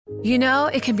You know,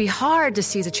 it can be hard to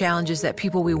see the challenges that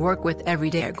people we work with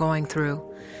every day are going through.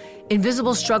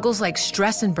 Invisible struggles like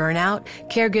stress and burnout,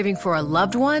 caregiving for a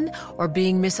loved one, or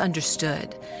being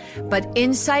misunderstood. But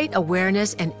insight,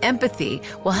 awareness, and empathy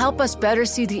will help us better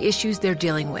see the issues they're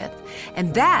dealing with.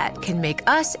 And that can make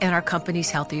us and our companies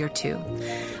healthier too.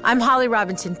 I'm Holly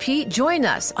Robinson Peete. Join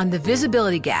us on The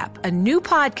Visibility Gap, a new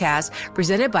podcast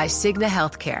presented by Cigna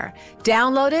Healthcare.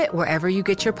 Download it wherever you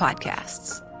get your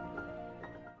podcasts.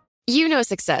 You know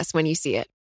success when you see it.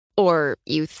 Or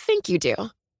you think you do.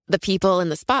 The people in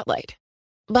the spotlight.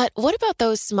 But what about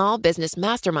those small business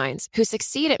masterminds who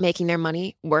succeed at making their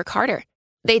money work harder?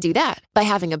 They do that by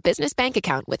having a business bank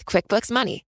account with QuickBooks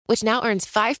Money, which now earns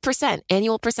 5%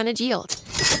 annual percentage yield.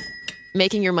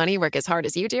 Making your money work as hard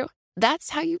as you do?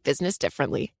 That's how you business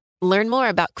differently. Learn more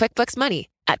about QuickBooks Money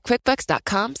at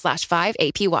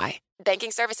quickbooks.com/5APY.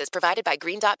 Banking services provided by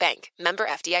Green Dot Bank. Member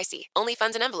FDIC. Only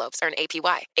funds and envelopes earn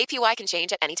APY. APY can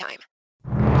change at any time.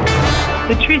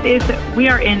 The truth is that we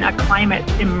are in a climate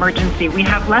emergency. We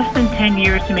have less than 10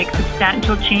 years to make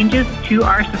substantial changes to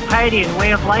our society and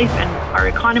way of life and our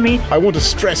economy. I want to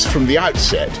stress from the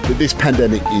outset that this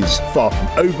pandemic is far from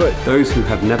over. Those who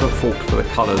have never fought for the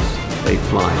colours they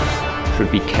fly should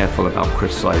be careful about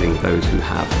criticising those who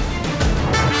have.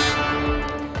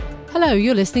 Hello,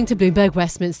 you're listening to Bloomberg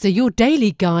Westminster, your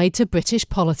daily guide to British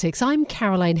politics. I'm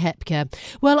Caroline Hepker.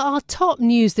 Well, our top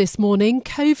news this morning,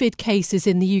 COVID cases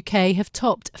in the UK have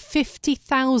topped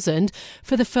 50,000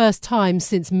 for the first time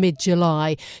since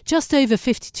mid-July. Just over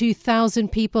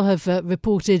 52,000 people have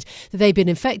reported that they've been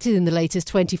infected in the latest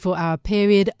 24-hour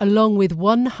period, along with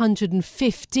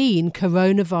 115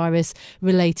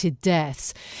 coronavirus-related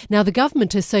deaths. Now, the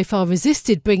government has so far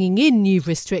resisted bringing in new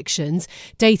restrictions.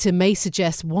 Data may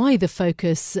suggest why the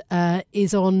focus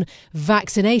is on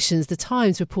vaccinations. The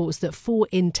Times reports that 4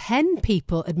 in 10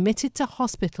 people admitted to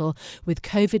hospital with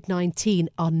COVID-19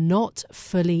 are not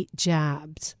fully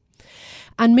jabbed.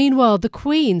 And meanwhile, the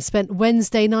Queen spent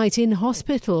Wednesday night in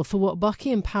hospital for what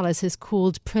Buckingham Palace has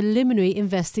called preliminary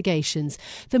investigations.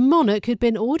 The monarch, who'd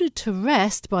been ordered to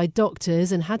rest by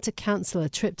doctors and had to cancel a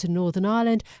trip to Northern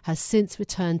Ireland, has since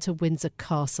returned to Windsor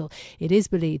Castle. It is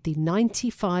believed the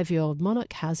 95-year-old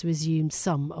monarch has resumed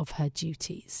some of her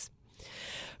duties.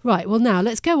 Right, well now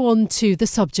let's go on to the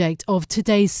subject of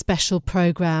today's special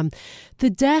programme.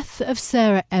 The death of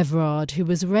Sarah Everard, who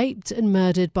was raped and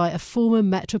murdered by a former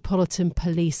Metropolitan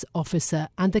Police officer,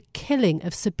 and the killing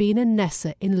of Sabina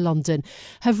Nessa in London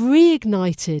have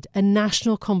reignited a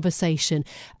national conversation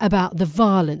about the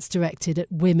violence directed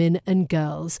at women and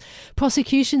girls.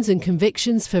 Prosecutions and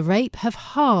convictions for rape have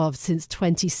halved since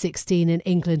 2016 in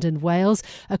England and Wales,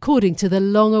 according to the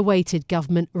long-awaited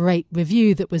government rape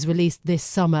review that was released this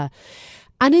summer.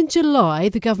 And in July,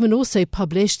 the government also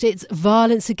published its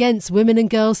Violence Against Women and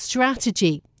Girls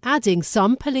strategy, adding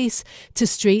some police to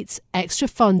streets, extra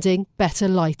funding, better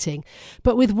lighting.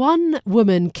 But with one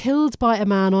woman killed by a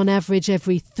man on average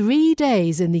every 3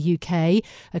 days in the UK,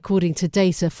 according to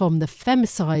data from the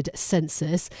Femicide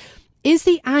Census, is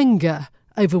the anger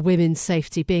over women's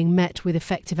safety being met with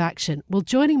effective action? Well,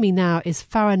 joining me now is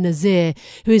Farah Nazir,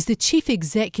 who is the Chief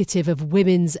Executive of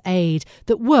Women's Aid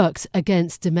that works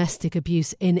against domestic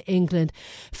abuse in England.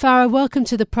 Farah, welcome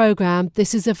to the programme.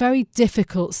 This is a very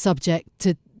difficult subject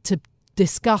to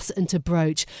discuss and to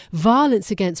broach.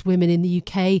 Violence against women in the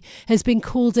UK has been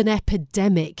called an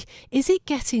epidemic. Is it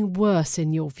getting worse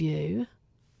in your view?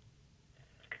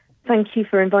 Thank you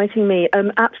for inviting me.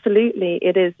 Absolutely,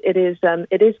 it is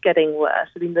getting worse.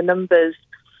 I mean, the numbers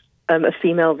of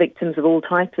female victims of all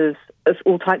types of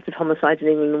homicide in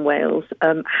England and Wales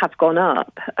have gone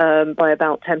up by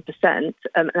about 10%.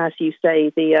 And as you say,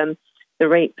 the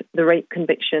rape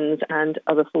convictions and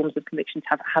other forms of convictions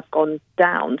have gone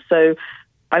down. So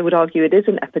I would argue it is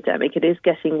an epidemic. It is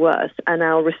getting worse, and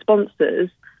our responses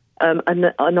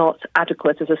are not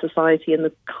adequate as a society, and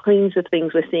the kinds of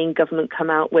things we're seeing government come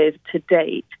out with to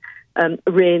date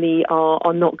really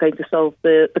are not going to solve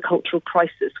the cultural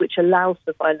crisis which allows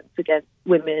for violence against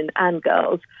women and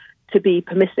girls to be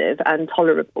permissive and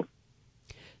tolerable.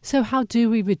 So how do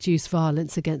we reduce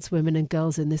violence against women and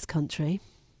girls in this country?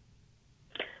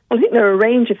 I think there are a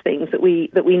range of things that we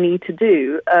need to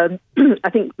do. I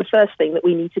think the first thing that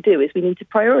we need to do is we need to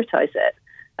prioritise it.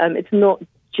 It's not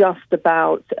just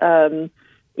about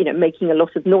making a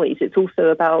lot of noise. It's also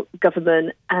about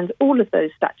government and all of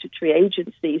those statutory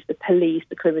agencies, the police,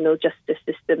 the criminal justice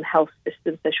system, health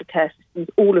system, social care systems,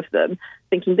 all of them,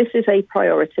 thinking this is a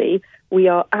priority. We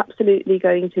are absolutely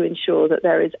going to ensure that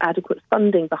there is adequate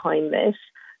funding behind this,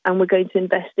 and we're going to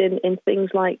invest in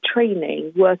things like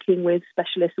training, working with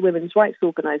specialist women's rights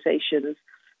organisations,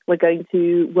 We're going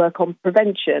to work on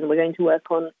prevention. We're going to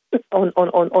work on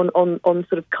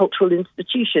sort of cultural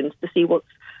institutions to see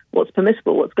what's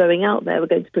permissible, what's going out there. We're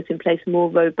going to put in place more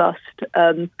robust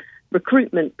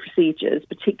recruitment procedures,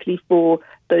 particularly for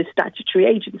those statutory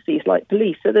agencies like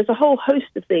police. So there's a whole host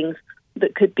of things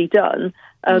that could be done.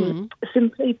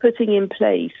 Simply putting in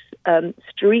place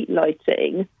street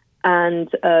lighting and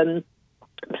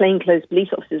plainclothes police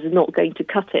officers is not going to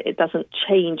cut it. It doesn't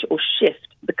change or shift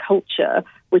the culture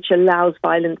which allows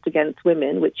violence against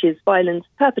women, which is violence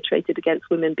perpetrated against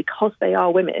women because they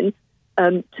are women,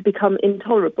 to become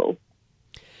intolerable.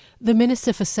 The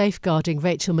Minister for Safeguarding,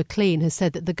 Rachel Maclean, has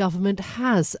said that the government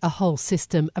has a whole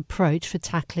system approach for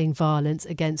tackling violence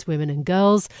against women and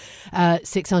girls.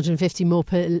 650 more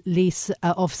police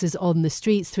officers on the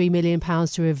streets, £3 million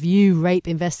to review rape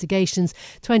investigations,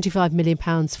 £25 million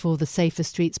for the Safer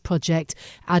Streets project,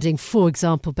 adding, for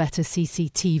example, better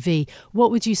CCTV. What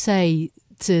would you say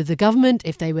to the government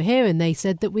if they were here and they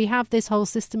said that we have this whole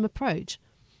system approach?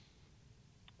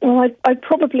 Well, I'd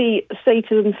probably say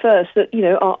to them first that,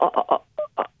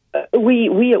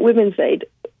 we at Women's Aid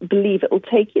believe it will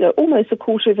take, almost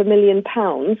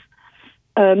 £250,000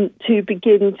 to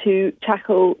begin to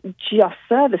tackle just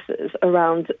services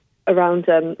around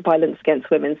violence against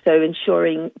women. So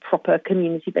ensuring proper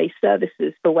community-based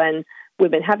services for when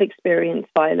women have experienced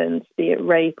violence, be it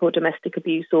rape or domestic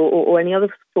abuse or any other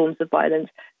forms of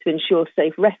violence, to ensure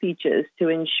safe refuges, to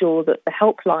ensure that the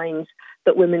helplines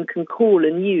that women can call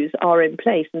and use are in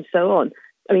place, and so on.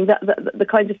 I mean, the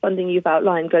kind of funding you've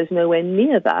outlined goes nowhere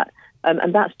near that,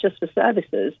 and that's just for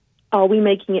services. Are we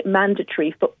making it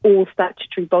mandatory for all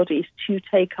statutory bodies to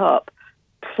take up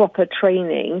proper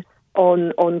training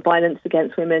on violence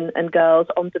against women and girls,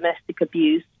 on domestic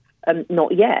abuse?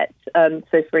 Not yet.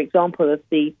 So, for example, of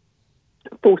the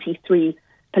 43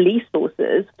 police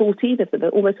forces, 14 of them,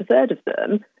 almost a third of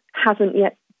them, haven't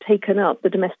yet taken up the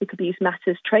domestic abuse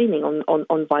matters training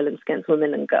on violence against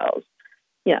women and girls.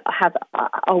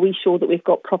 Are we sure that we've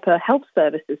got proper health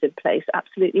services in place?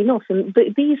 Absolutely not. And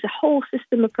these whole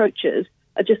system approaches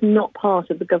are just not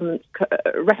part of the government's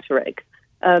rhetoric,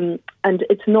 and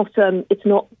it's not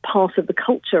part of the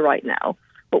culture right now.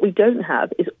 What we don't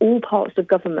have is all parts of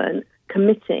government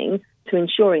committing to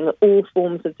ensuring that all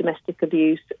forms of domestic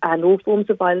abuse and all forms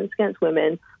of violence against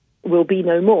women will be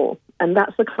no more. And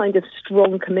that's the kind of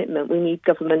strong commitment we need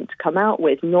government to come out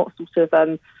with, not sort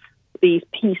of these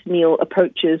piecemeal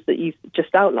approaches that you've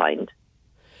just outlined.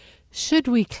 Should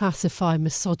we classify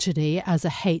misogyny as a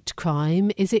hate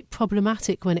crime? Is it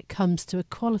problematic when it comes to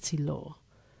equality law?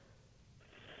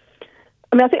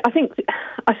 I mean, I think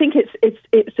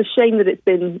it's a shame that it's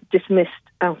been dismissed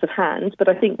out of hand. But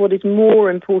I think what is more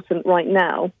important right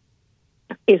now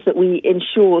is that we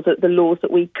ensure that the laws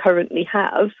that we currently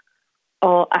have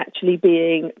are actually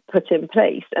being put in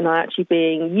place and are actually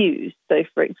being used. So,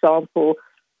 for example,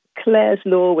 Clare's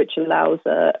law, which allows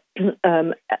a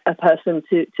person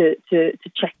to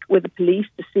check with the police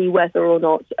to see whether or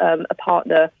not a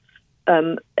partner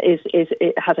has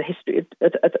a history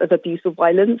of abuse or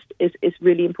violence, is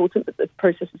really important. But the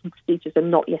processes and procedures are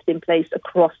not yet in place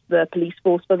across the police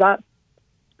force for that.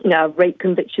 Now, rape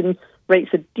conviction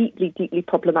rates are deeply, deeply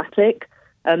problematic.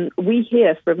 We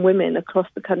hear from women across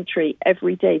the country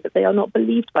every day that they are not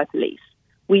believed by police.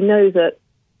 We know that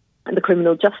the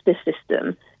criminal justice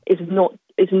system is not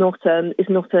a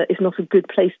good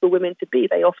place for women to be.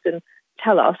 They often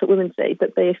tell us at Women's Aid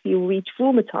that they feel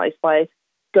re-traumatized by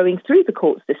going through the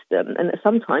court system, and that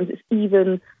sometimes it's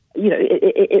even,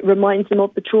 it reminds them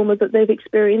of the trauma that they've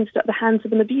experienced at the hands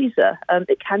of an abuser.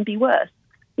 It can be worse.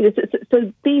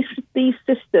 So these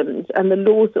systems and the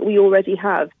laws that we already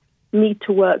have need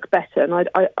to work better, and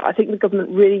I think the government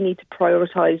really need to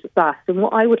prioritise that. And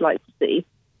what I would like to see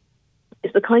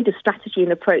is the kind of strategy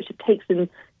and approach that takes into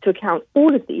account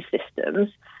all of these systems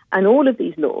and all of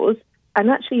these laws, and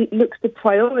actually looks to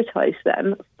prioritise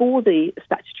them for the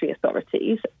statutory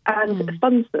authorities and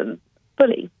funds them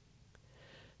fully.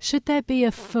 Should there be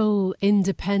a full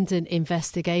independent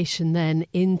investigation then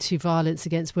into violence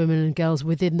against women and girls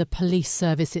within the police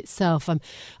service itself?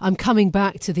 I'm coming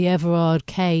back to the Everard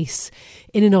case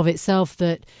in and of itself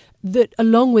that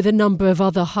along with a number of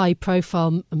other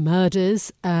high-profile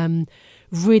murders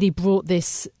really brought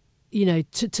this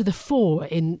to the fore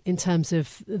in terms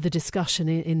of the discussion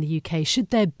in the UK.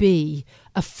 Should there be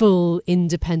a full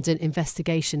independent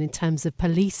investigation in terms of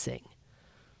policing?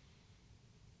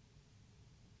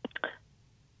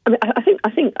 I mean,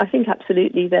 I think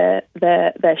absolutely there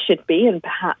should be, and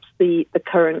perhaps the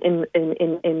current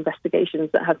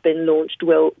investigations that have been launched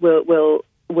will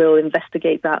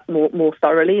investigate that more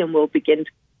thoroughly, and will begin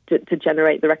to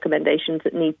generate the recommendations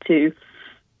that need to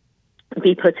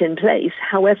be put in place.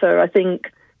 However, I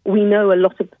think we know a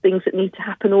lot of things that need to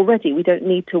happen already. We don't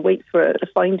need to wait for the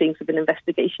findings of an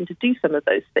investigation to do some of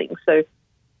those things. So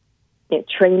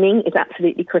training is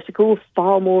absolutely critical,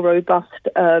 far more robust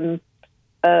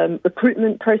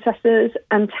recruitment processes,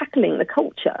 and tackling the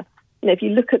culture. If you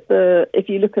look at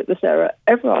the Sarah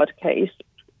Everard case,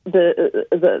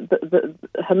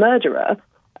 her murderer,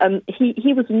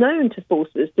 he was known to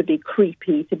forces to be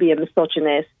creepy, to be a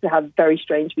misogynist, to have very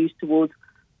strange views towards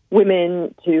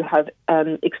women, to have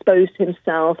exposed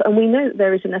himself. And we know that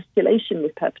there is an escalation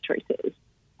with perpetrators.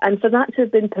 And for that to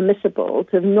have been permissible,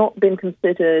 to have not been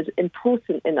considered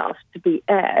important enough to be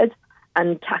aired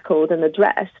and tackled and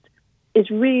addressed, is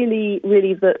really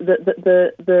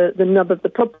the nub of the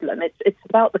problem. It's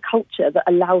about the culture that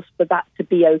allows for that to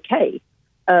be okay.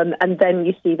 And then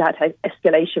you see that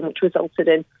escalation, which resulted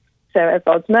in Sarah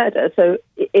Everard's murder. So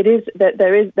it is that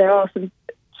there are some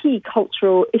key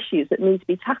cultural issues that need to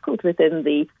be tackled within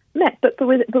the Met, but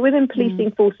within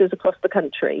policing forces across the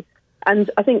country.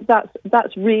 And I think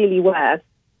that's really where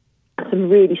some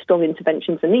really strong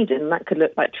interventions are needed, and that could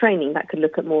look like training. That could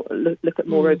look at more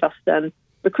robust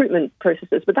recruitment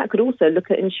processes, but that could also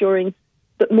look at ensuring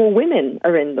that more women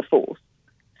are in the force.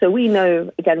 So we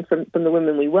know, again, from the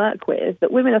women we work with,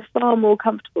 that women are far more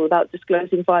comfortable about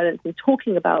disclosing violence and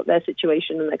talking about their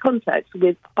situation and their context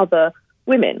with other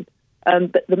women.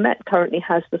 But the Met currently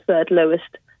has the third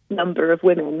lowest number of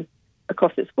women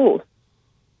across its force.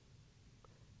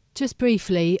 Just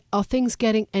briefly, are things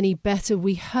getting any better?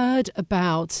 We heard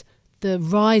about the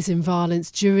rise in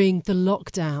violence during the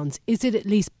lockdowns. Is it at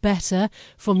least better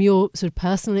from your sort of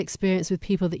personal experience with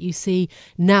people that you see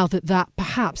now that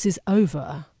perhaps is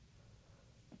over?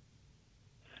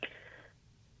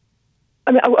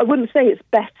 I mean, I wouldn't say it's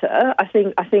better. I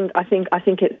think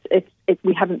it's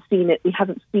we haven't seen it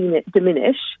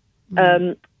diminish.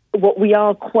 What we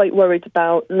are quite worried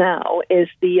about now is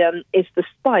the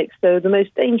spike. So the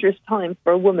most dangerous time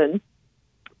for a woman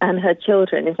and her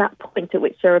children is that point at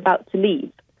which they're about to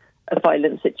leave a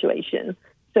violent situation.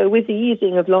 So with the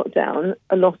easing of lockdown,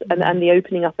 and the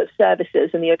opening up of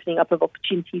services and the opening up of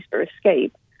opportunities for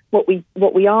escape, what we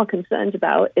are concerned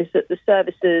about is that the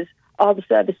services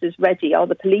ready? Are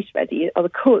the police ready? Are the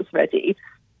courts ready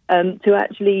to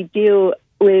actually deal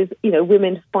with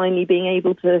women finally being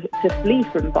able to flee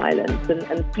from violence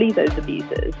and flee those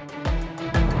abuses?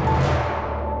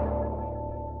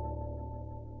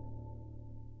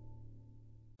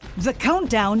 The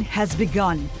countdown has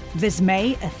begun. This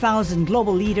May, 1,000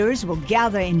 global leaders will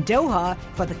gather in Doha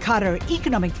for the Qatar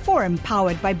Economic Forum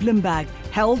powered by Bloomberg,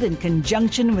 held in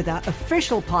conjunction with our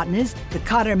official partners, the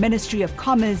Qatar Ministry of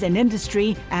Commerce and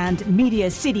Industry and Media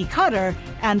City Qatar,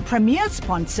 and premier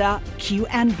sponsor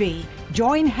QNB.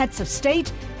 Join heads of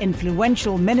state,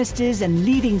 influential ministers and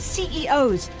leading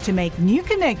CEOs to make new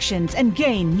connections and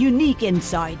gain unique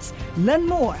insights. Learn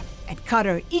more at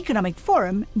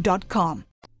QatarEconomicForum.com.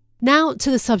 Now to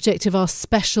the subject of our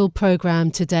special programme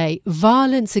today,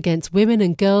 violence against women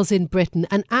and girls in Britain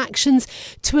and actions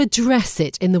to address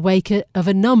it in the wake of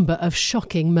a number of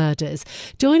shocking murders.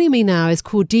 Joining me now is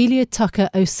Cordelia Tucker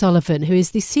O'Sullivan, who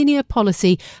is the Senior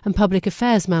Policy and Public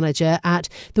Affairs Manager at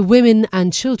the women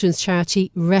and children's charity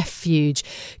Refuge.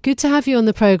 Good to have you on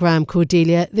the programme,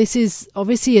 Cordelia. This is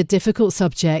obviously a difficult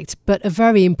subject, but a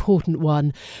very important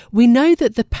one. We know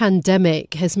that the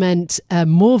pandemic has meant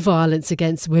more violence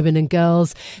against women and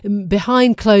girls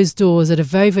behind closed doors at a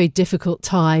very, very difficult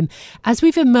time. As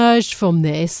we've emerged from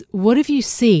this, what have you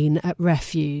seen at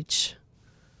Refuge?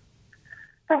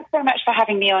 Thanks very much for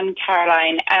having me on,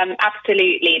 Caroline.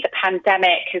 Absolutely. The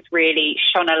pandemic has really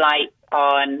shone a light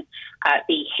on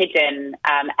the hidden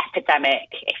epidemic,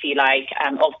 if you like,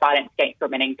 of violence against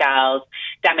women and girls,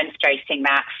 demonstrating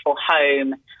that for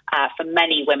home, for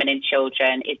many women and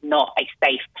children, is not a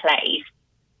safe place.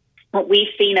 What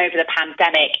we've seen over the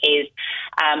pandemic is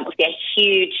a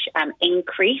huge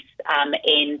increase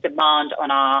in demand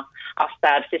on our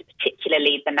services,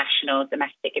 particularly the National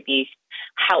Domestic Abuse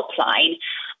Helpline,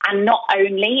 and not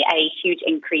only a huge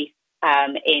increase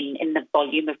in the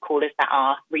volume of callers that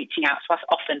are reaching out to us,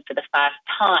 often for the first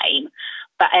time,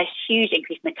 but a huge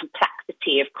increase in the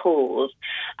complexity of calls.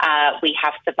 We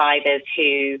have survivors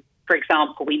who, for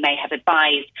example, we may have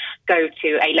advised go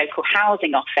to a local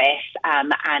housing office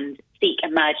and seek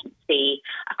emergency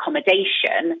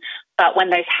accommodation. But when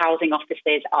those housing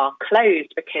offices are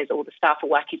closed because all the staff are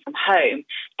working from home,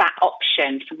 that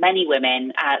option for many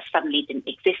women suddenly didn't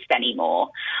exist anymore.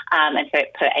 And so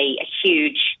it put a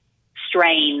huge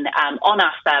strain on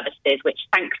our services, which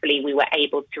thankfully we were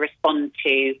able to respond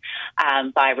to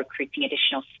by recruiting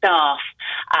additional staff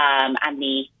and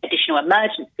the additional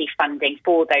emergency funding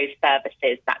for those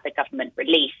services that the government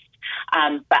released.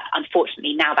 But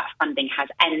unfortunately, now that funding has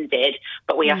ended,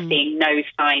 but we are seeing no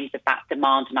signs of that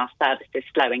demand in our services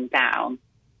slowing down.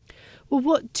 Well,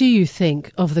 what do you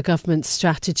think of the government's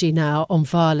strategy now on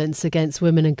violence against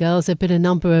women and girls? There have been a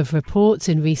number of reports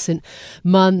in recent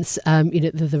months,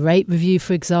 the rape review,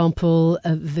 for example,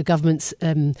 the government's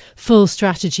full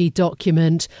strategy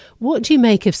document. What do you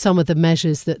make of some of the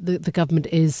measures that the government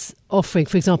is offering?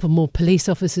 For example, more police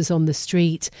officers on the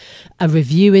street, a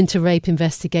review into rape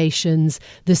investigations,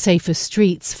 the Safer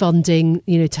Streets funding,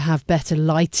 to have better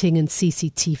lighting and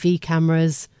CCTV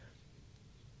cameras.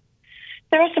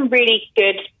 There are some really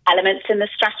good elements in the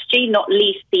strategy, not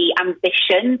least the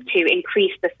ambition to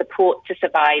increase the support to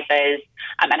survivors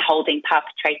and holding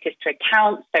perpetrators to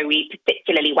account. So we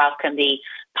particularly welcome the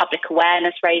public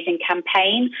awareness raising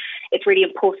campaign. It's really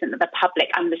important that the public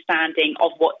understanding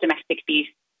of what domestic abuse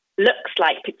looks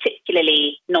like,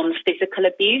 particularly non-physical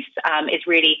abuse, is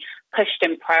really pushed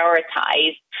and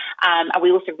prioritised. And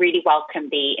we also really welcome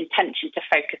the intention to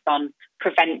focus on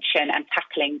prevention and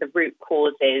tackling the root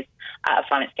causes of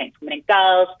violence against women and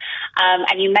girls.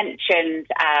 And you mentioned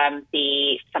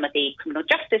some of the criminal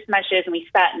justice measures, and we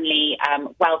certainly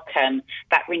welcome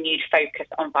that renewed focus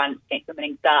on violence against women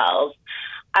and girls.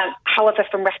 However,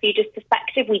 from Refuge's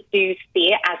perspective, we do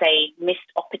see it as a missed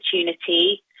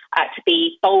opportunity to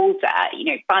be bolder.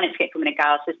 Violence against women and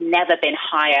girls has never been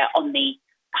higher on the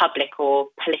public or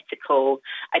political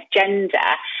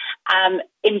agenda.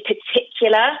 In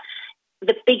particular,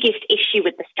 the biggest issue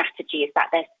with the strategy is that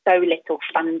there's so little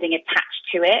funding attached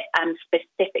to it,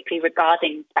 specifically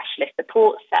regarding specialist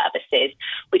support services,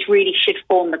 which really should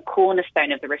form the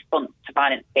cornerstone of the response to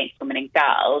violence against women and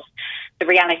girls. The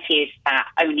reality is that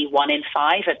only 1 in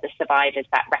 5 of the survivors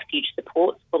that Refuge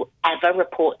supports will ever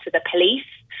report to the police.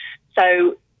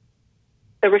 So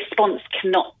the response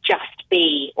cannot just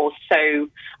be or so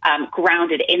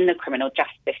grounded in the criminal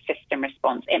justice system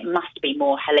response. It must be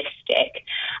more holistic.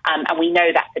 And we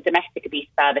know that for domestic abuse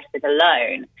services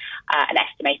alone, an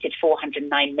estimated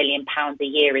 £409 million a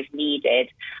year is needed,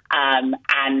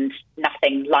 and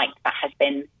nothing like that has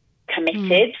been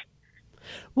committed.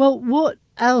 Well, what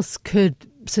else could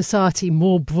society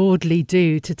more broadly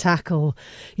do to tackle,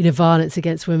 violence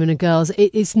against women and girls?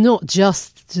 It's not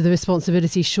just the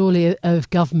responsibility, surely, of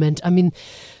government. I mean,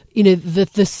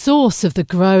 the source of the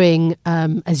growing,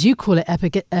 as you call it,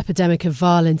 epidemic of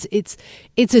violence, it's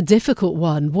a difficult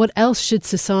one. What else should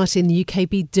society in the UK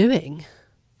be doing?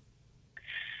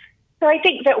 So I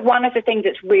think that one of the things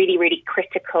that's really, really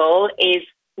critical is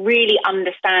really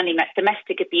understanding that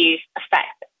domestic abuse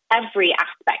affects every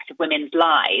aspect of women's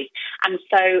lives. And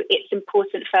so it's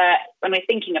important when we're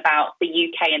thinking about the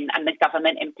UK and the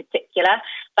government in particular,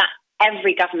 that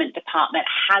every government department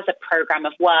has a programme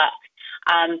of work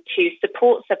to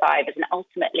support survivors and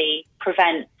ultimately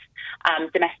prevent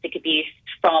domestic abuse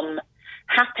from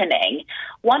happening.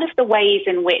 One of the ways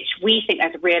in which we think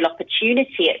there's a real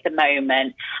opportunity at the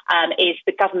moment is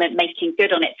the government making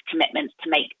good on its commitments to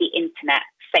make the internet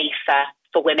safer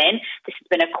for women. This has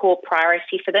been a core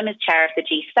priority for them as chair of the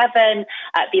G7.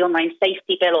 The online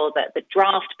safety bill, or the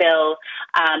draft bill,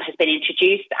 has been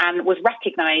introduced and was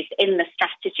recognised in the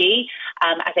strategy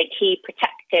as a key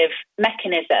protective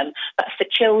mechanism, but for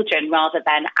children rather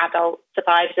than adult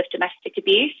survivors of domestic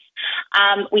abuse.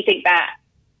 We think that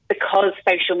because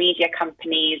social media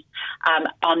companies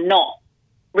are not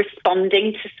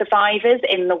responding to survivors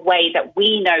in the way that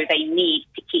we know they need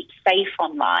to keep safe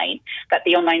online, that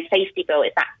the online safety bill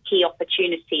is that key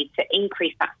opportunity to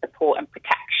increase that support and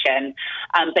protection,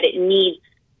 but it needs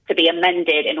to be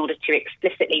amended in order to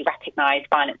explicitly recognise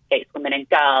violence against women and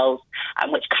girls,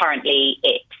 which currently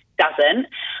it doesn't.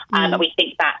 We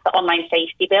think that the online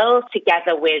safety bill,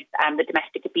 together with the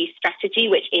domestic abuse strategy,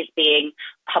 which is being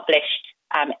published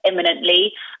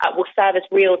imminently, will serve as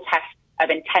real tests of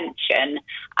intention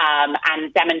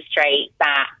and demonstrate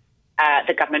that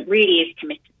the government really is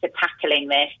committed to tackling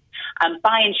this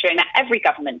by ensuring that every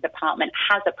government department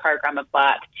has a programme of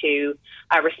work to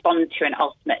respond to and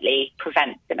ultimately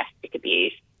prevent domestic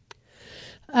abuse.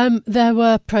 There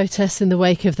were protests in the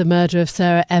wake of the murder of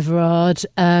Sarah Everard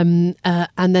and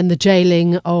then the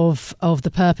jailing of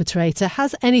the perpetrator.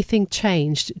 Has anything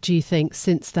changed, do you think,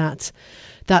 since that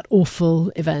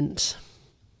awful event?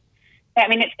 I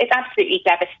mean, it's absolutely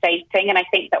devastating, and I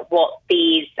think that what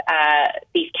these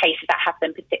cases that have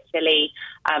been particularly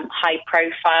high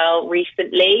profile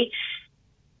recently,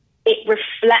 it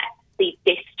reflects the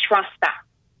distrust that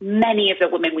many of the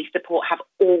women we support have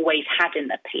always had in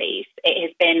the police. It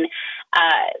has been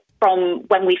from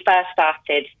when we first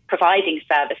started providing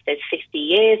services 50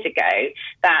 years ago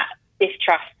that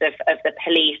distrust of the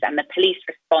police and the police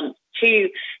response to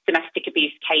domestic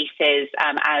abuse cases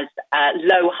as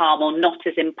low harm or not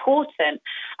as important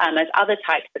as other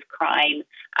types of crime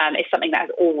is something that has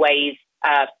always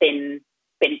been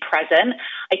present.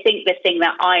 I think the thing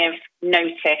that I have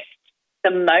noticed the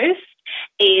most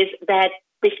is that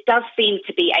this does seem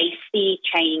to be a sea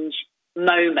change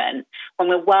moment when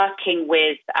we're working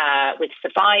with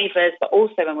survivors, but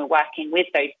also when we're working with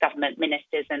those government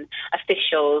ministers and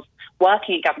officials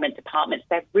working in government departments.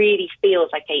 There really feels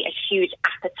like a huge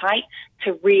appetite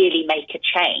to really make a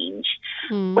change.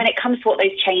 When it comes to what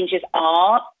those changes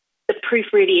are, the proof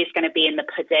really is going to be in the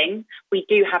pudding. We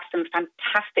do have some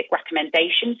fantastic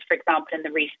recommendations, for example, in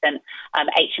the recent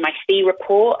HMIC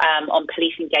report on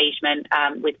police engagement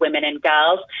with women and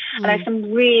girls. And there's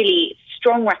some really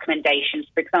strong recommendations,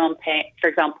 for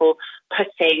example,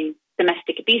 putting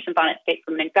domestic abuse and violence against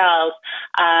women and girls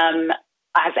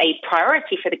as a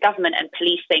priority for the government and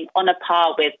policing on a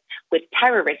par with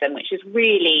terrorism, which is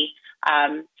really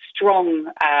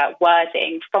strong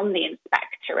wording from the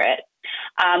inspectorate.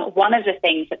 One of the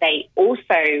things that they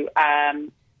also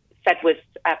said was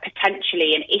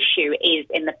potentially an issue is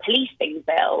in the policing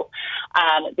bill,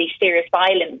 the serious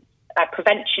violence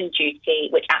prevention duty,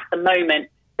 which at the moment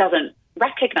doesn't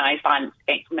recognise violence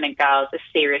against women and girls as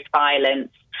serious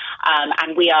violence.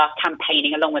 And we are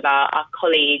campaigning along with our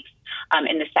colleagues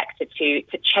in the sector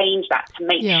to change that, to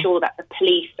make sure that the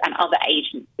police and other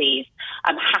agencies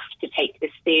have to take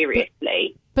this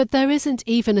seriously. But there isn't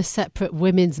even a separate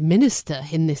women's minister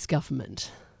in this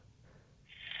government.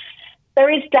 There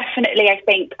is definitely, I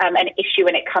think, an issue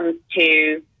when it comes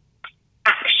to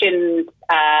actions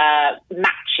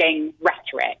matching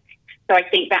rhetoric. So I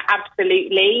think that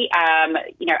absolutely,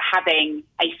 having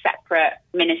a separate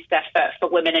minister for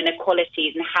women and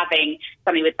equalities and having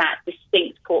somebody with that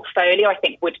distinct portfolio, I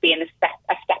think would be a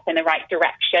step in the right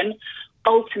direction.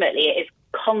 Ultimately, it is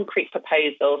concrete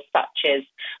proposals such as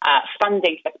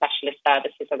funding for specialist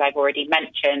services, as I've already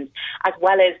mentioned, as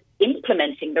well as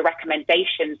implementing the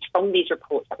recommendations from these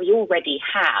reports that we already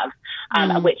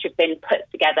have, which have been put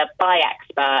together by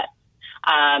experts,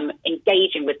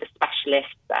 engaging with the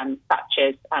specialists such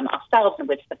as ourselves and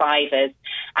with survivors,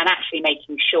 and actually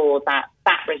making sure that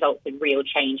results in real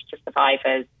change to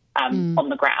survivors on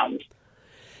the ground.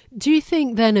 Do you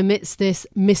think then amidst this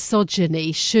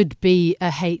misogyny should be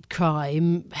a hate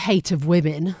crime, hate of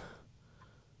women?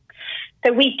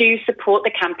 So we do support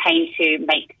the campaign to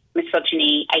make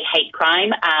misogyny a hate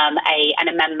crime. An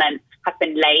amendment has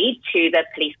been laid to the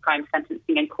Police Crime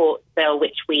Sentencing and Court Bill,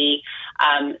 which we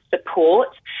support.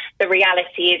 The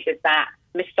reality is that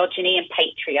misogyny and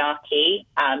patriarchy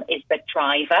is the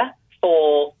driver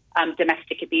for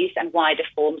domestic abuse and wider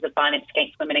forms of violence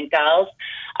against women and girls,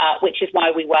 which is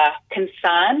why we were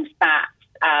concerned that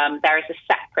there is a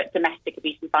separate domestic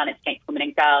abuse and violence against women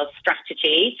and girls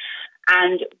strategy.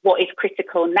 And what is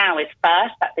critical now is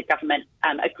first that the government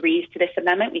agrees to this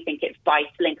amendment. We think it's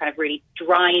vital in kind of really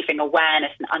driving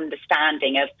awareness and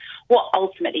understanding of what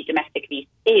ultimately domestic abuse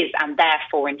is, and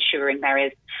therefore ensuring there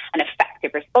is an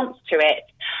effective response to it.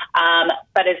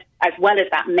 But as well as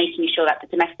that, making sure that the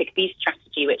domestic abuse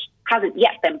strategy, which hasn't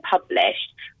yet been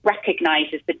published,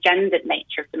 recognises the gendered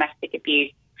nature of domestic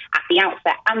abuse at the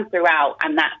outset and throughout,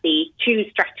 and that the two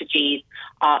strategies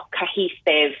are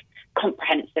cohesive,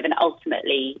 comprehensive and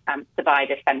ultimately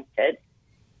survivor-centred.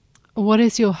 What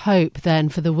is your hope then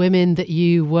for the women that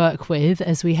you work with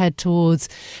as we head towards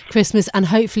Christmas and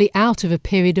hopefully out of a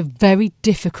period of very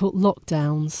difficult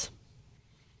lockdowns?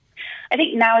 I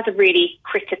think now is a really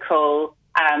critical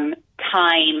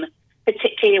time,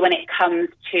 particularly when it comes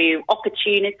to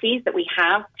opportunities that we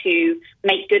have to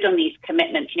make good on these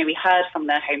commitments. We heard from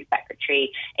the Home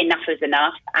Secretary, enough is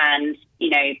enough, and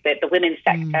the women's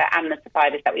sector and the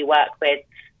survivors that we work with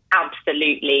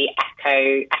absolutely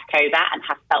echo that and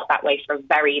have felt that way for a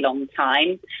very long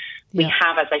time. We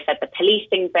have, as I said, the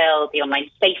policing bill, the online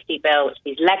safety bill, which are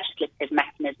these legislative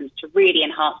mechanisms to really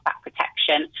enhance that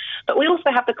protection. But we also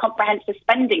have the comprehensive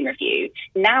spending review.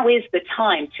 Now is the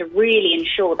time to really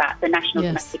ensure that the National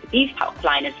Domestic Abuse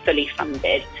Helpline is fully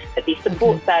funded, that these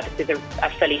support services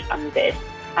are fully funded,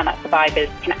 and that survivors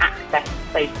can access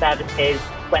those services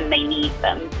when they need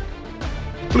them.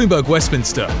 Bloomberg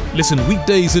Westminster. Listen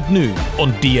weekdays at noon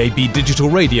on DAB Digital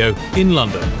Radio in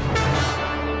London.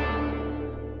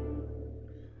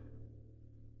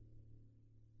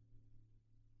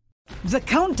 The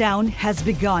countdown has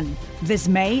begun. This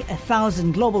May,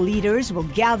 1,000 global leaders will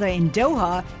gather in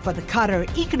Doha for the Qatar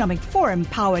Economic Forum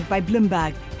powered by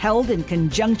Bloomberg, held in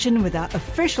conjunction with our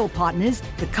official partners,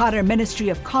 the Qatar Ministry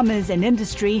of Commerce and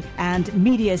Industry and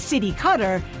Media City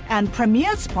Qatar, and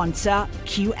premier sponsor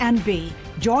QNB.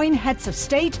 Join heads of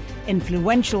state,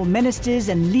 influential ministers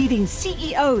and leading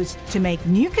CEOs to make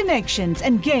new connections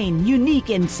and gain unique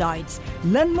insights.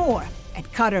 Learn more at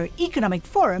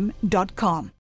QatarEconomicForum.com.